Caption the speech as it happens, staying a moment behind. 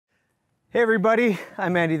Hey everybody,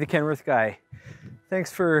 I'm Andy the Kenworth Guy.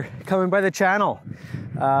 Thanks for coming by the channel.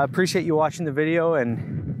 Appreciate you watching the video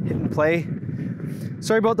and hitting play.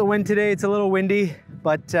 Sorry about the wind today, it's a little windy,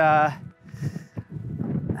 but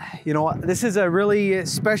you know, this is a really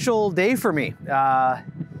special day for me.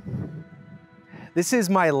 This is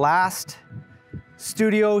my last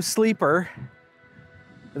studio sleeper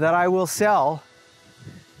that I will sell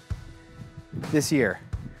this year.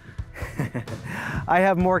 I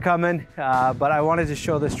have more coming, but I wanted to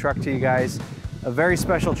show this truck to you guys. A very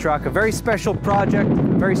special truck, a very special project,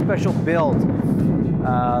 a very special build.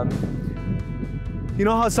 You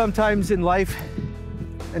know how sometimes in life,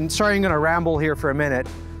 and sorry I'm gonna ramble here for a minute,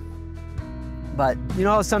 but you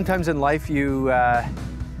know how sometimes in life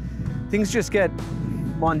things just get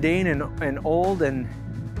mundane and old, and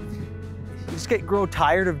you just grow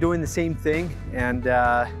tired of doing the same thing. And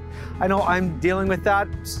I know I'm dealing with that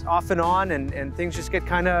off and on, and things just get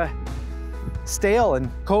kind of stale, and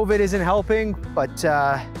COVID isn't helping. But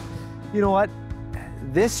you know what?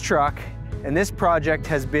 This truck and this project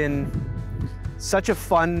has been such a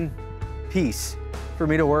fun piece for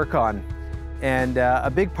me to work on. And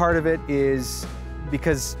a big part of it is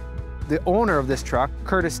because the owner of this truck,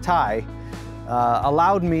 Curtis Ty,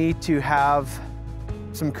 allowed me to have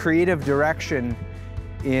some creative direction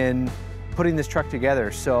in putting this truck together.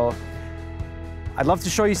 So I'd love to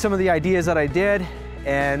show you some of the ideas that I did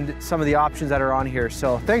and some of the options that are on here.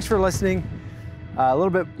 So thanks for listening. A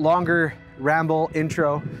little bit longer ramble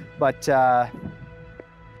intro, but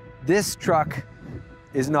this truck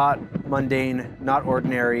is not mundane, not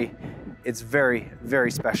ordinary. It's very,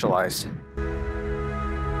 very specialized.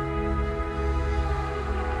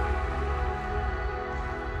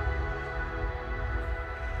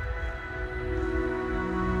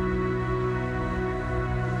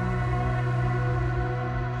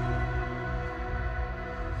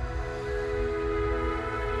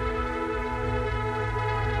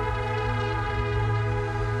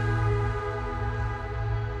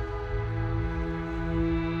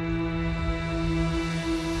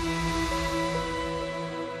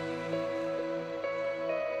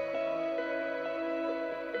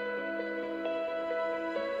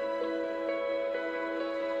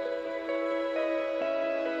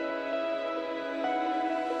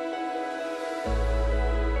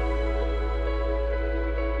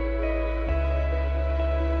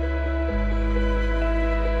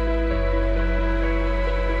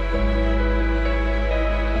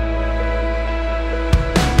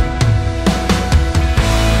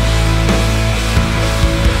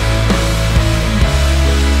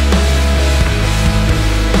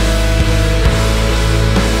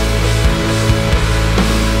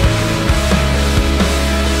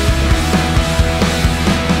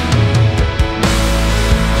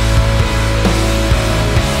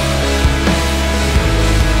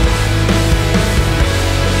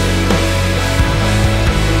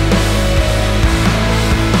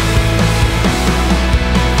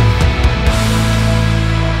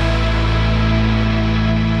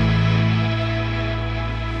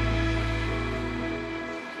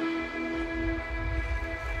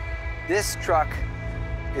 This truck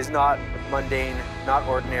is not mundane, not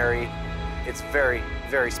ordinary. It's very,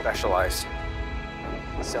 very specialized.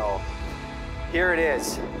 So here it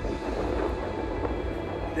is.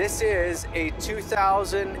 This is a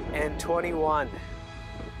 2021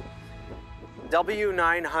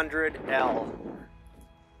 W900L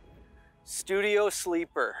studio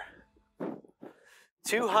sleeper,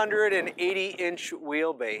 280-inch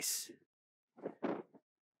wheelbase.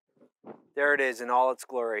 There it is in all its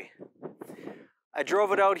glory. I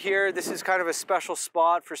drove it out here. This is kind of a special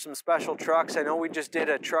spot for some special trucks. I know we just did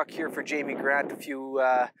a truck here for Jamie Grant a few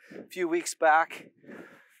weeks back,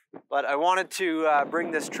 but I wanted to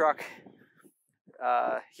bring this truck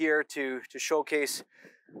here to showcase,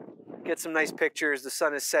 get some nice pictures. The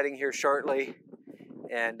sun is setting here shortly,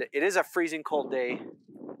 and it is a freezing cold day,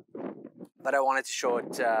 but I wanted to show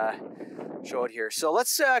it here. So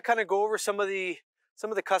let's kind of go over some of the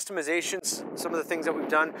customizations, some of the things that we've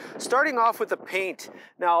done. Starting off with the paint.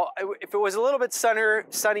 Now, if it was a little bit sunnier,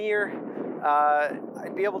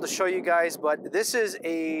 I'd be able to show you guys, but this is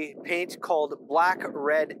a paint called Black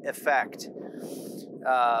Red Effect.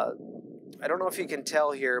 I don't know if you can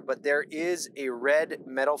tell here, but there is a red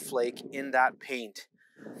metal flake in that paint.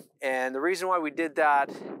 And the reason why we did that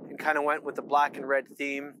and kind of went with the black and red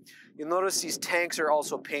theme, you'll notice these tanks are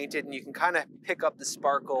also painted, and you can kind of pick up the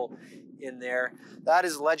sparkle in there. That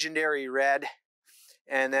is legendary red.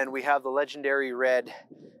 And then we have the legendary red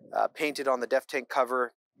painted on the def tank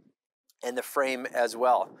cover and the frame as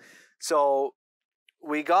well. So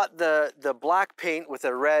we got the black paint with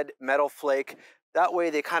a red metal flake. That way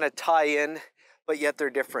they kind of tie in, but yet they're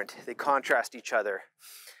different. They contrast each other.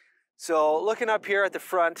 So looking up here at the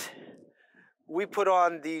front, we put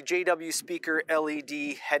on the JW Speaker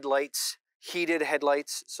LED headlights, heated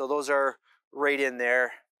headlights. So those are right in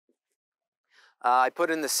there. I put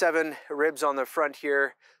in the 7 ribs on the front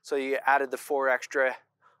here, so you added the 4 extra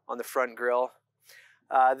on the front grille.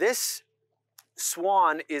 This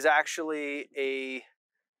Swan is actually a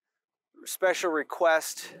special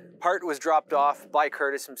request. Part was dropped off by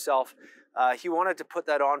Curtis himself. He wanted to put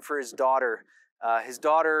that on for his daughter. His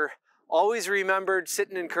daughter always remembered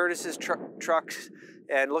sitting in Curtis's trucks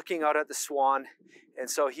and looking out at the Swan, and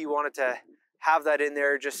so he wanted to have that in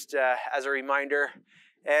there just as a reminder,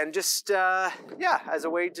 and just yeah, as a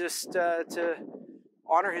way just to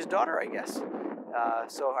honor his daughter, I guess.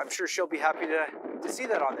 So I'm sure she'll be happy to see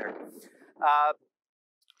that on there.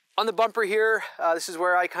 On the bumper here, this is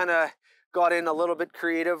where I kind of got in a little bit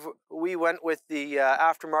creative. We went with the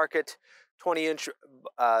aftermarket 20-inch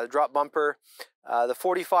drop bumper. The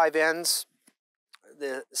 45 ends,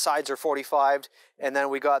 the sides are 45, and then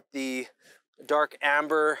we got the dark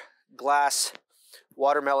amber glass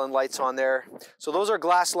watermelon lights on there. So those are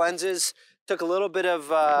glass lenses. Took a little bit of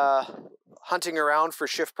hunting around for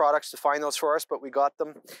Shift products to find those for us, but we got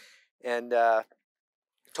them. And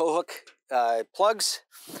tow hook plugs,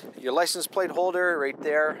 your license plate holder right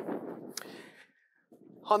there.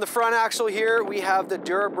 On the front axle here, we have the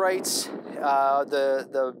Durabrights,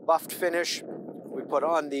 the buffed finish. We put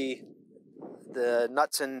on the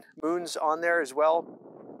nuts and moons on there as well.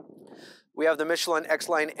 We have the Michelin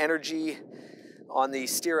X-Line Energy on the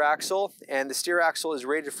steer axle, and the steer axle is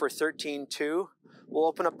rated for 13.2. We'll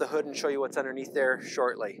open up the hood and show you what's underneath there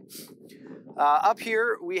shortly. Up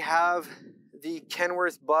here we have the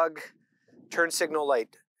Kenworth Bug turn signal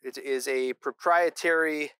light. It is a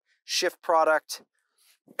proprietary Shift product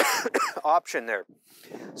option there.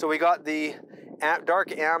 So we got the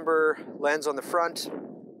dark amber lens on the front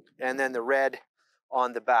and then the red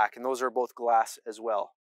on the back, and those are both glass as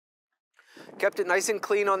well. Kept it nice and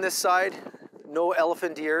clean on this side, no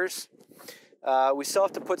elephant ears. We still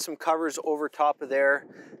have to put some covers over top of there.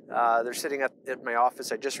 They're sitting at my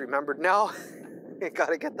office. I just remembered now. Got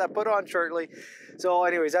to get that put on shortly. So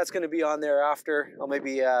anyways, that's going to be on there after. I'll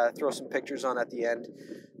maybe throw some pictures on at the end.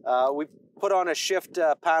 We put on a Shift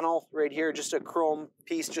panel right here, just a chrome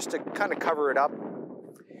piece just to kind of cover it up.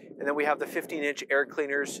 And then we have the 15-inch air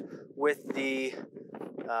cleaners with the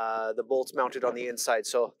bolts mounted on the inside.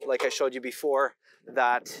 So like I showed you before,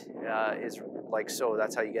 that is like so.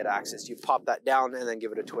 That's how you get access. You pop that down and then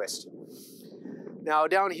give it a twist. Now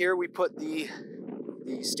down here we put the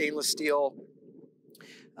stainless steel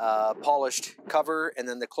polished cover and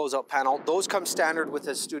then the closeout panel. Those come standard with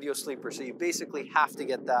a Studio sleeper, so you basically have to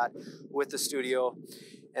get that with the Studio.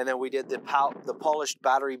 And then we did the polished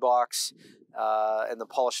battery box and the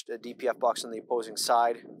polished DPF box on the opposing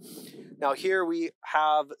side. Now here we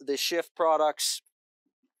have the Shift products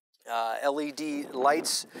LED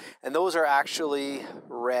lights, and those are actually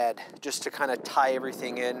red just to kind of tie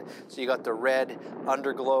everything in. So you got the red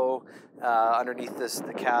underglow underneath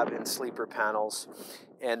the cab and sleeper panels.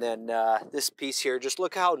 And then this piece here, just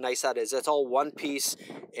look how nice that is. That's all one piece,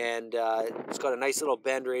 and it's got a nice little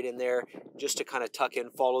bend right in there just to kind of tuck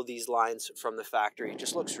in, follow these lines from the factory. It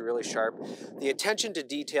just looks really sharp. The attention to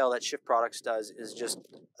detail that Shift Products does is just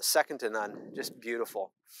second to none, just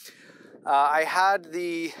beautiful. I had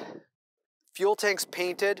the fuel tanks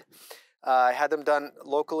painted. I had them done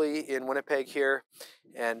locally in Winnipeg here,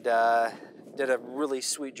 and did a really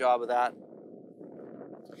sweet job of that.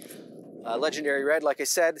 Legendary red, like I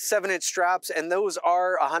said, 7-inch straps, and those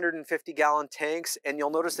are 150-gallon tanks, and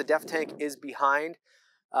you'll notice the DEF tank is behind.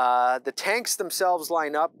 The tanks themselves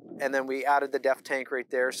line up, and then we added the DEF tank right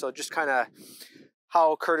there, so just kind of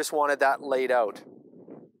how Curtis wanted that laid out.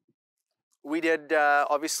 We did,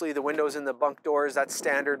 obviously, the windows and the bunk doors. That's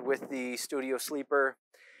standard with the Studio sleeper.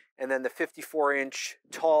 And then the 54-inch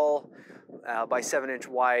tall by 7-inch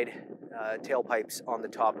wide tailpipes on the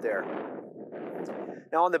top there.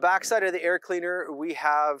 Now on the back side of the air cleaner, we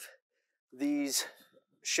have these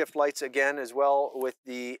Shift lights again as well with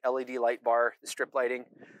the LED light bar, the strip lighting,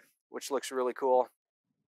 which looks really cool.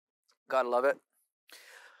 Gotta love it.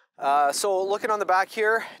 So looking on the back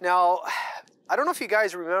here, now, I don't know if you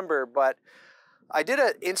guys remember, but I did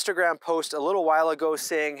an Instagram post a little while ago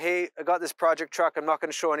saying, hey, I got this project truck. I'm not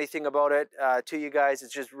going to show anything about it to you guys.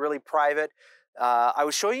 It's just really private. I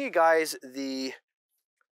was showing you guys the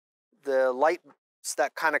lights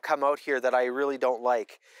that kind of come out here that I really don't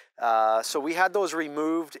like. So we had those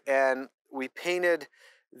removed, and we painted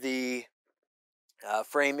the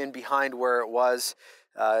frame in behind where it was.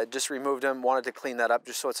 Just removed them, wanted to clean that up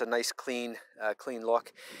just so it's a nice clean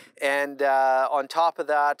look. And on top of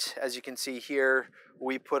that, as you can see here,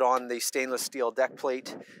 we put on the stainless steel deck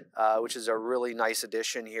plate, which is a really nice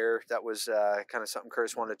addition here. That was kind of something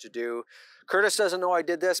Curtis wanted to do. Curtis doesn't know I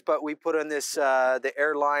did this, but we put in this the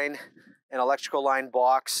air line and electrical line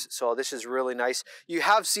box, so this is really nice. You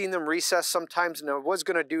have seen them recessed sometimes, and I was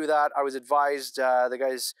going to do that. I was advised, the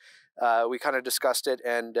guys, we kind of discussed it,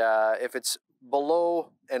 and if it's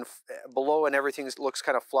below and everything looks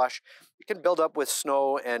kind of flush, it can build up with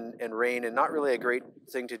snow and rain, and not really a great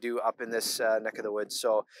thing to do up in this neck of the woods.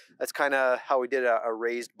 So that's kind of how we did a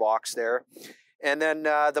raised box there. And then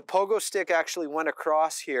the pogo stick actually went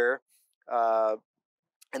across here,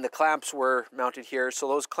 and the clamps were mounted here. So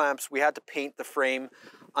those clamps, we had to paint the frame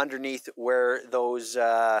underneath where those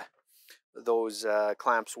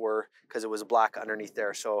clamps were, because it was black underneath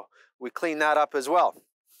there. So we cleaned that up as well.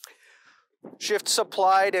 Shift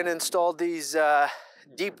supplied and installed these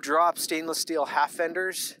deep drop stainless steel half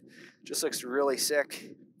fenders. Just looks really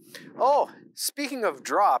sick. Oh, speaking of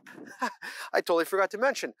drop, I totally forgot to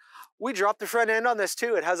mention, we dropped the front end on this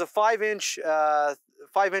too. It has a 5-inch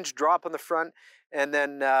drop on the front, and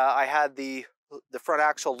then I had the front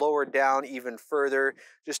axle lowered down even further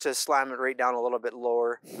just to slam it right down a little bit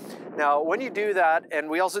lower. Now, when you do that, and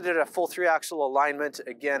we also did a full 3-axle alignment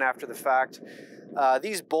again after the fact,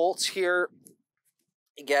 these bolts here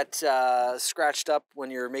get scratched up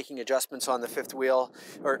when you're making adjustments on the fifth wheel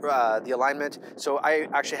or the alignment. So I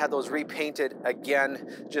actually had those repainted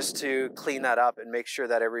again just to clean that up and make sure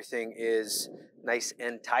that everything is nice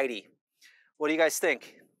and tidy. What do you guys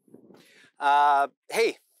think?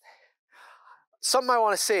 Hey, something I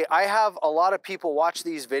want to say. I have a lot of people watch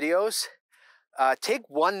these videos. Take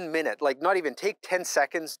 1 minute, like not even, take 10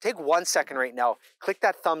 seconds, take 1 second right now, click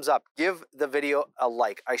that thumbs up, give the video a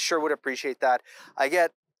like. I sure would appreciate that. I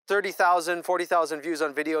get 30,000, 40,000 views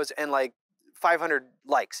on videos and like 500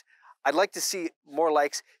 likes. I'd like to see more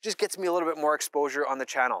likes. It just gets me a little bit more exposure on the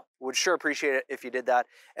channel. Would sure appreciate it if you did that.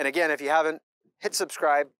 And again, if you haven't, hit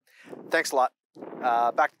subscribe. Thanks a lot.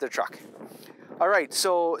 Back to the truck. All right,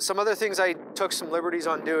 so some other things I took some liberties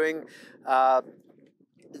on doing.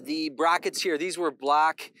 The brackets here, these were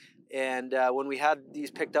black, and when we had these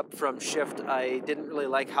picked up from Shift, I didn't really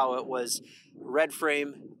like how it was red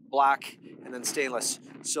frame, black, and then stainless.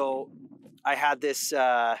 So I had this,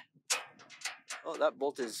 oh, that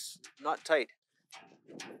bolt is not tight.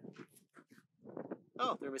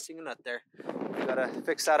 Oh, they're missing a nut there. We gotta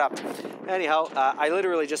fix that up. Anyhow, I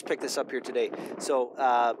literally just picked this up here today. So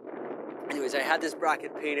anyways, I had this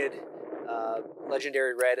bracket painted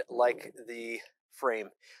legendary red like the frame.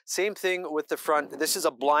 Same thing with the front. This is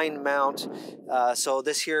a blind mount, so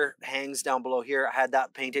this here hangs down below here. I had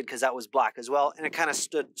that painted because that was black as well, and it kind of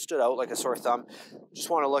stood out like a sore thumb. Just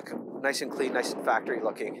want to look nice and clean, nice and factory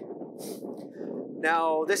looking.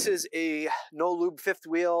 Now this is a no lube fifth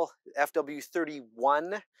wheel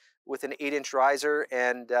FW31 with an 8-inch riser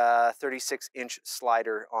and 36-inch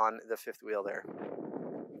slider on the fifth wheel there.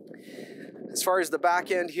 As far as the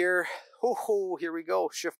back end here, here we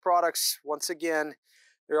go. Shift Products, once again,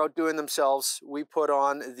 they're outdoing themselves. We put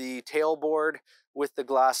on the tailboard with the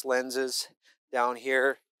glass lenses down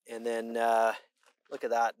here, and then look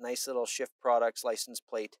at that, nice little Shift Products license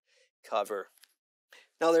plate cover.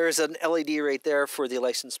 Now there is an LED right there for the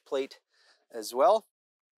license plate as well.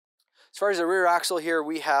 As far as the rear axle here,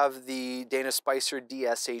 we have the Dana Spicer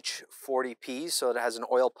DSH 40P, so it has an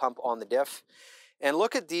oil pump on the diff. And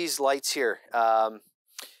look at these lights here.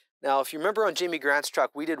 Now, if you remember on Jamie Grant's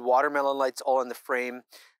truck, we did watermelon lights all in the frame,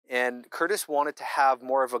 and Curtis wanted to have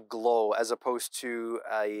more of a glow as opposed to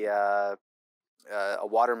a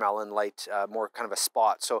watermelon light, more kind of a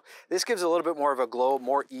spot. So this gives a little bit more of a glow,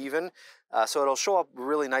 more even. So it'll show up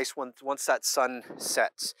really nice once that sun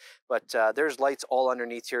sets. But there's lights all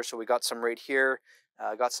underneath here. So we got some right here,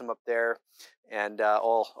 got some up there, and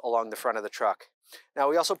all along the front of the truck. Now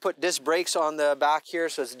we also put disc brakes on the back here,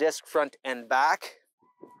 so it's disc front and back.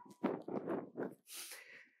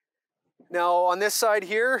 Now on this side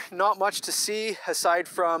here, not much to see aside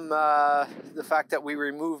from the fact that we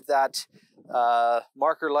removed that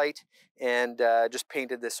marker light and just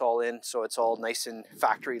painted this all in, so it's all nice and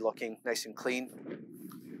factory looking, nice and clean.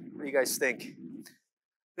 What do you guys think?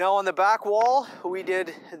 Now on the back wall, we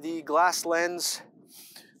did the glass lens.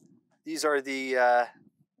 These are the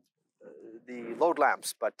load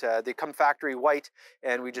lamps, but they come factory white,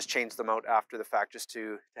 and we just changed them out after the fact just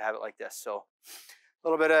to have it like this. So a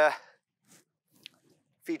little bit of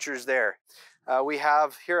features there. We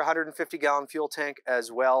have here a 150-gallon fuel tank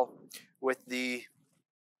as well with the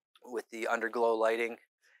with the underglow lighting,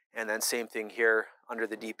 and then same thing here under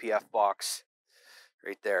the DPF box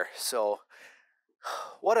right there. So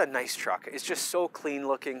what a nice truck. It's just so clean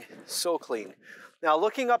looking, so clean. Now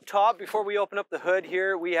looking up top, before we open up the hood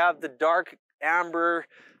here, we have the dark amber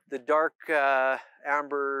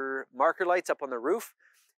marker lights up on the roof,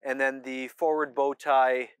 and then the forward bow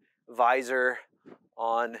tie visor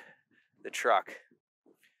on the truck.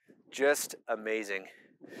 Just amazing.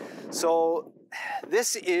 So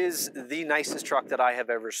this is the nicest truck that I have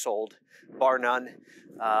ever sold, bar none.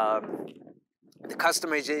 The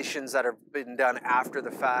customizations that have been done after the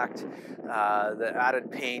fact, the added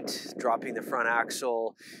paint, dropping the front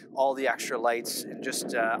axle, all the extra lights, and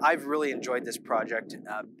just I've really enjoyed this project,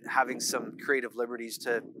 having some creative liberties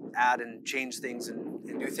to add and change things and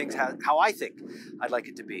do things how I think I'd like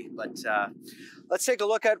it to be. But let's take a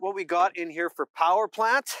look at what we got in here for power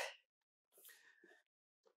plant.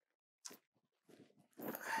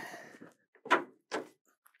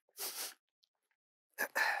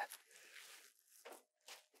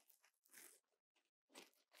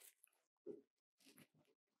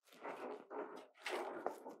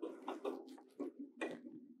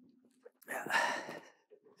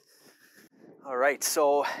 All right,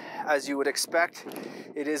 so as you would expect,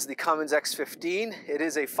 it is the Cummins X15. It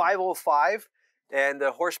is a 505, and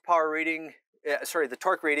the horsepower rating, the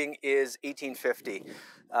torque rating is 1850.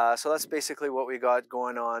 So that's basically what we got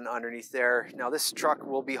going on underneath there. Now this truck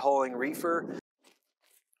will be hauling reefer,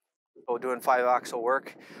 so doing 5-axle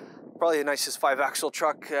work. Probably the nicest 5-axle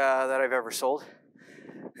truck that I've ever sold.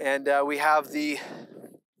 And we have the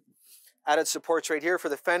added supports right here for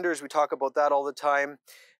the fenders. We talk about that all the time.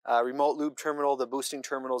 Remote lube terminal, the boosting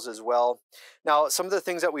terminals as well. Now, some of the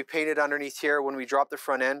things that we painted underneath here when we dropped the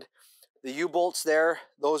front end, the U-bolts there,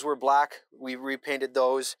 those were black. We repainted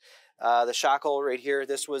those. The shackle right here,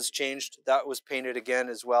 this was changed. That was painted again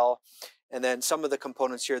as well. And then some of the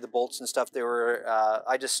components here, the bolts and stuff, they were,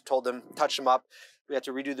 I just told them, touch them up. We had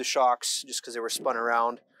to redo the shocks just because they were spun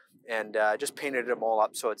around, and just painted them all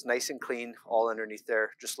up so it's nice and clean all underneath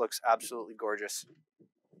there. Just looks absolutely gorgeous.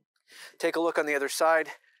 Take a look on the other side.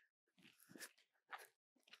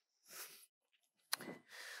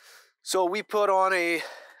 So we put on a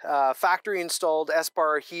factory installed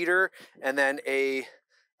S-bar heater, and then we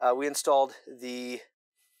installed the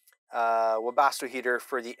Webasto heater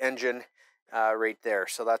for the engine right there.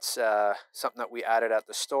 So that's something that we added at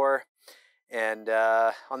the store. And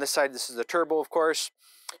on this side, this is the turbo, of course.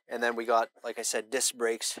 And then we got, like I said, disc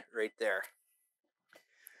brakes right there.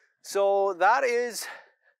 So that is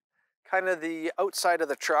kind of the outside of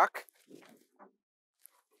the truck.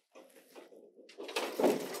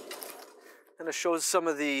 And it shows some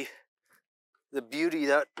of the beauty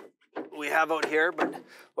that we have out here, but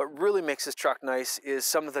what really makes this truck nice is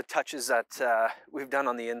some of the touches that we've done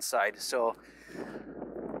on the inside. So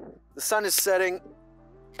the sun is setting.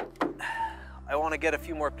 I want to get a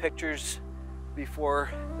few more pictures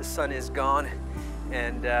before the sun is gone,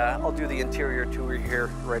 and I'll do the interior tour here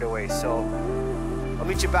right away. So I'll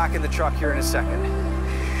meet you back in the truck here in a second.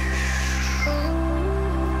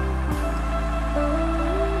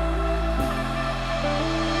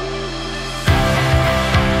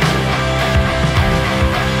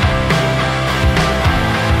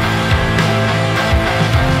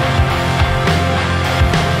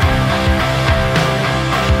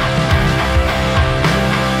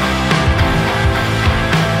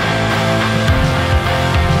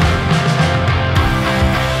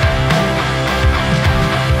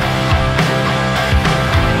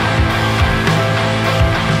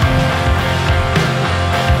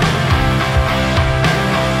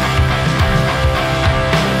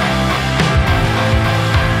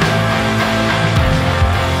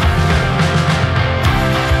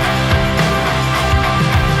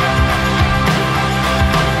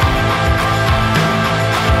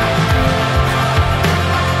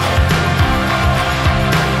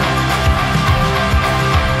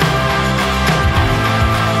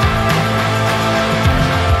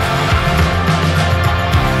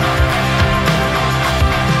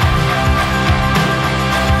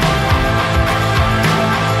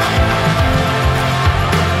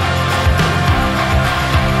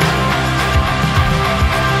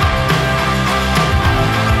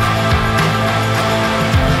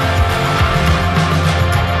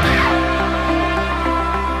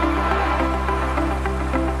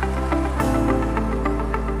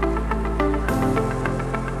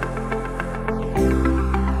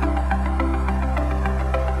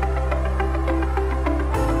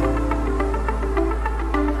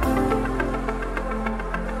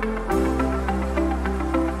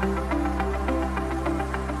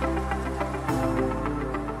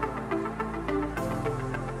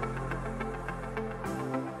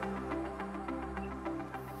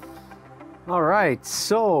 All right,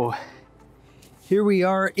 so here we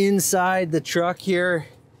are inside the truck here.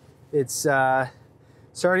 It's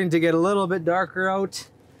starting to get a little bit darker out.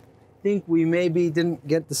 I think we maybe didn't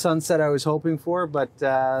get the sunset I was hoping for, but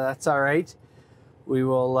that's all right. We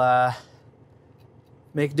will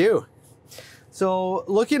make do. So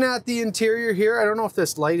looking at the interior here, I don't know if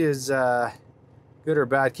this light is good or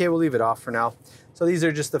bad. Okay, we'll leave it off for now. So these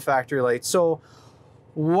are just the factory lights. So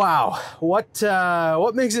wow,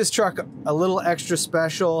 what makes this truck a little extra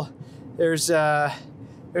special? There's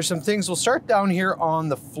some things. We'll start down here on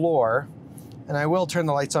the floor, and I will turn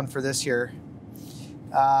the lights on for this here.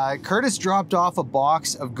 Curtis dropped off a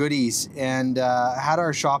box of goodies and had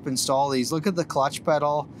our shop install these. Look at the clutch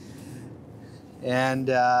pedal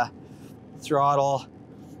and throttle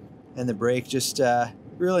and the brake. Just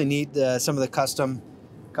really neat. Some of the custom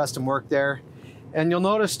work there. And you'll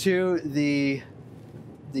notice too the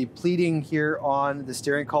pleating here on the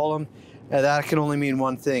steering column. That can only mean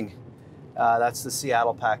one thing. That's the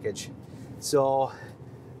Seattle package. So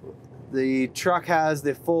the truck has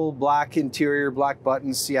the full black interior, black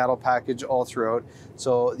buttons, Seattle package all throughout.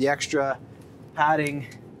 So the extra padding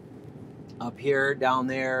up here, down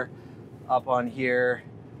there, up on here,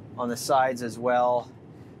 on the sides as well.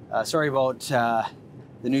 Sorry about the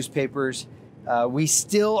newspapers. We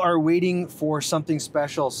still are waiting for something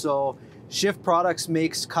special. So Shift Products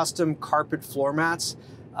makes custom carpet floor mats.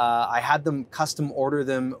 I had them custom order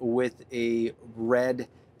them with a red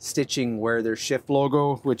stitching where their Shift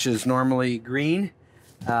logo, which is normally green,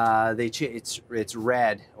 it's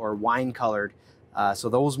red or wine colored. So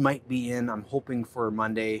those might be in. I'm hoping for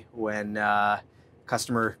Monday when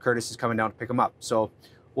customer Curtis is coming down to pick them up. So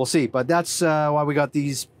we'll see. But that's why we got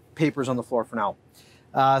these papers on the floor for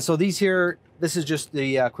now. So these here, this is just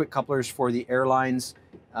the quick couplers for the airlines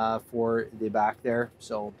for the back there.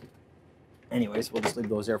 So anyways, we'll just leave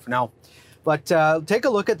those there for now. But take a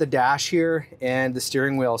look at the dash here and the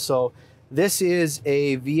steering wheel. So this is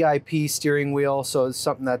a VIP steering wheel. So it's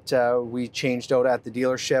something that we changed out at the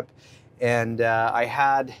dealership. And I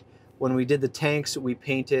had, when we did the tanks, we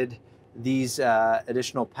painted these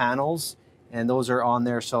additional panels, and those are on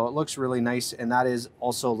there. So it looks really nice. And that is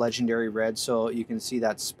also legendary red. So you can see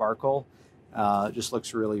that sparkle. Just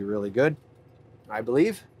looks really, really good, I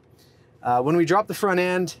believe. When we dropped the front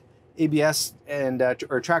end, ABS and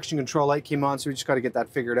or traction control light came on, so we just got to get that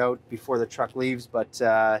figured out before the truck leaves. But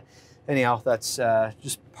anyhow, that's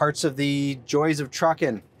just parts of the joys of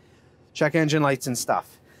trucking, check engine lights and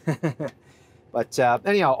stuff. But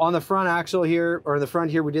anyhow, on the front axle here, or the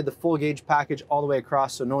front here, we did the full gauge package all the way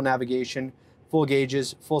across, so no navigation, full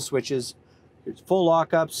gauges, full switches, there's full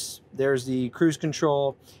lockups, there's the cruise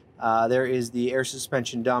control, there is the air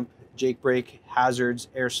suspension dump, Jake brake, hazards,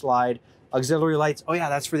 air slide, auxiliary lights. Oh yeah,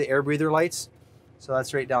 that's for the air breather lights. So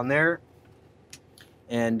that's right down there.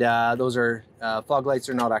 And those are fog lights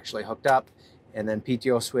are not actually hooked up. And then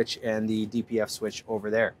PTO switch and the DPF switch over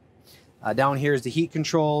there. Down here is the heat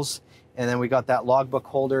controls. And then we got that logbook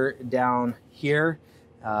holder down here.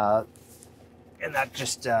 And that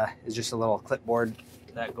just is just a little clipboard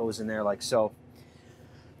that goes in there like so.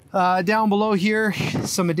 Down below here,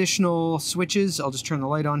 some additional switches. I'll just turn the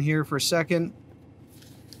light on here for a second.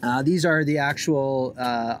 These are the actual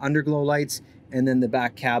underglow lights, and then the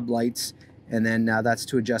back cab lights, and then that's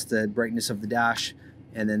to adjust the brightness of the dash.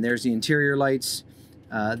 And then there's the interior lights,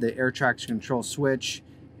 the air traction control switch,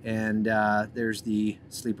 and there's the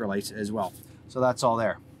sleeper lights as well. So that's all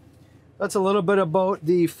there. That's a little bit about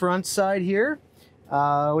the front side here.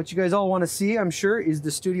 What you guys all want to see, I'm sure, is the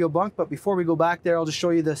studio bunk. But before we go back there, I'll just show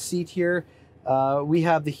you the seat here. We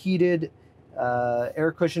have the heated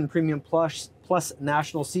air cushion premium plus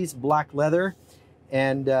national seats, black leather,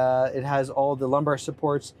 and it has all the lumbar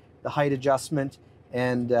supports, the height adjustment,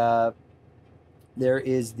 and there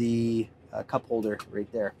is the cup holder right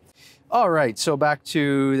there. All right, so back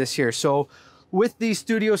to this here. So with the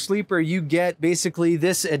studio sleeper, you get basically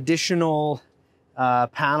this additional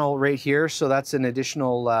panel right here. So that's an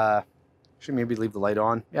additional, should maybe leave the light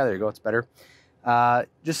on. Yeah, there you go, it's better.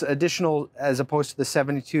 Just additional, as opposed to the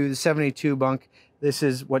 72 bunk. This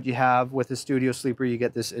is what you have with the studio sleeper. You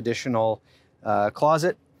get this additional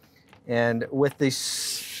closet, and with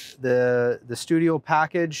this, the studio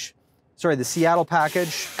package, sorry, the Seattle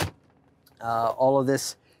package, all of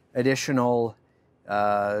this additional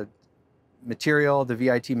material, the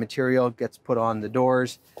VIT material, gets put on the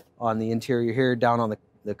doors, on the interior here, down on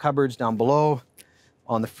the cupboards down below,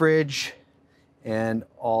 on the fridge, and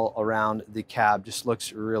all around the cab. Just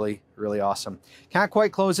looks really, really awesome. Can't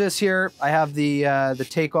quite close this here. I have the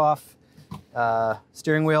takeoff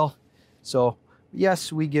steering wheel. So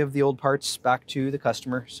yes, we give the old parts back to the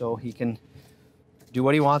customer so he can do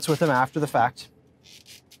what he wants with them after the fact.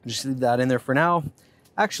 Just leave that in there for now.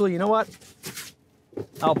 Actually, you know what?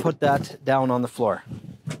 I'll put that down on the floor,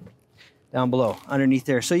 down below, underneath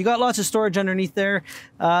there. So you got lots of storage underneath there.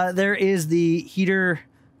 There is the heater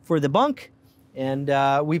for the bunk,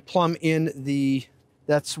 and we plumb in the,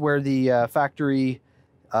 that's where the factory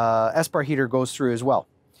S-bar heater goes through as well.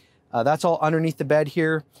 That's all underneath the bed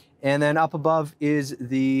here. And then up above is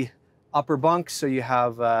the upper bunk, so you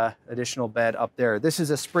have additional bed up there. This is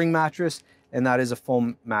a spring mattress, and that is a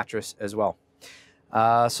foam mattress as well.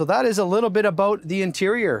 So that is a little bit about the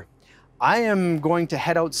interior. I am going to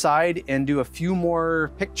head outside and do a few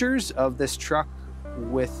more pictures of this truck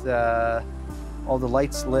with all the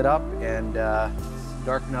lights lit up and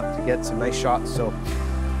dark enough to get some nice shots. So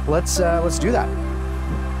let's do that.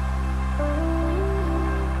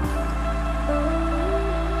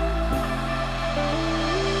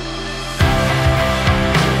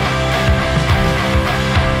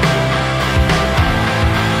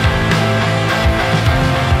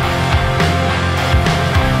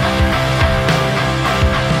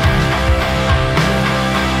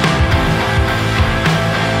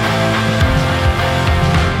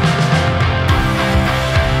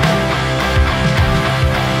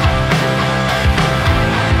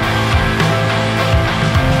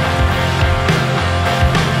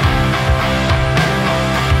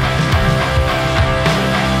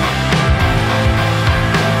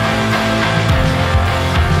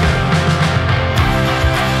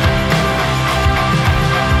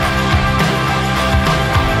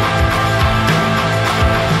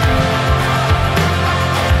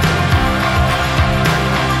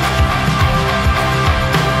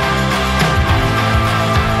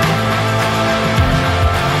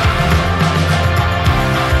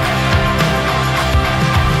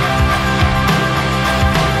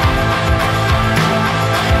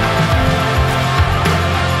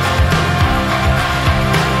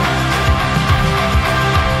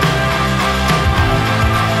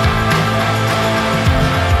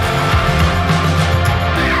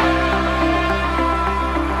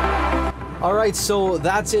 Alright, so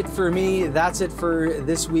that's it for me. That's it for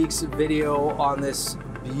this week's video on this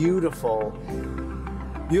beautiful,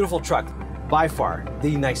 beautiful truck. By far,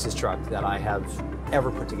 the nicest truck that I have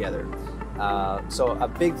ever put together. So a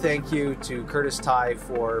big thank you to Curtis Ty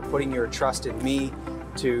for putting your trust in me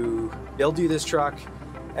to build you this truck.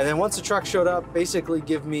 And then once the truck showed up, basically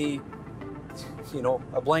give me, you know,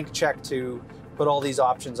 a blank check to put all these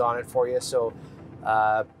options on it for you. So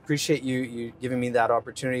appreciate you giving me that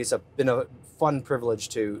opportunity. It's been a fun privilege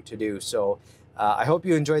to do. So I hope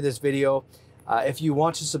you enjoyed this video. If you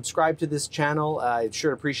want to subscribe to this channel, I'd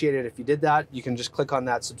sure appreciate it if you did that. You can just click on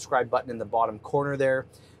that subscribe button in the bottom corner there.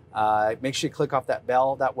 Make sure you click off that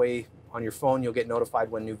bell. That way on your phone, you'll get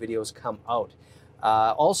notified when new videos come out.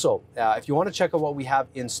 Also, if you want to check out what we have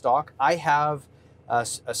in stock, I have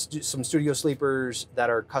some studio sleepers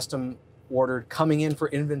that are custom ordered coming in for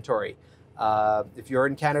inventory. If you're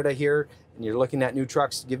in Canada here and you're looking at new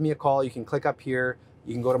trucks, give me a call. You can click up here.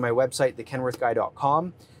 You can go to my website,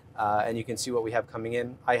 thekenworthguy.com, and you can see what we have coming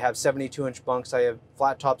in. I have 72-inch bunks. I have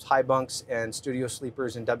flat tops, high bunks, and studio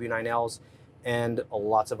sleepers and W9Ls, and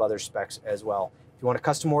lots of other specs as well. If you want a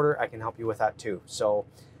custom order, I can help you with that too. So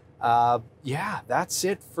yeah, that's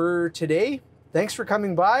it for today. Thanks for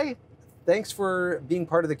coming by. Thanks for being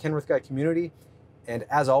part of the Kenworth Guy community. And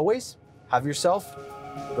as always, have yourself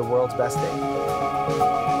the world's best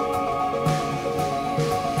day.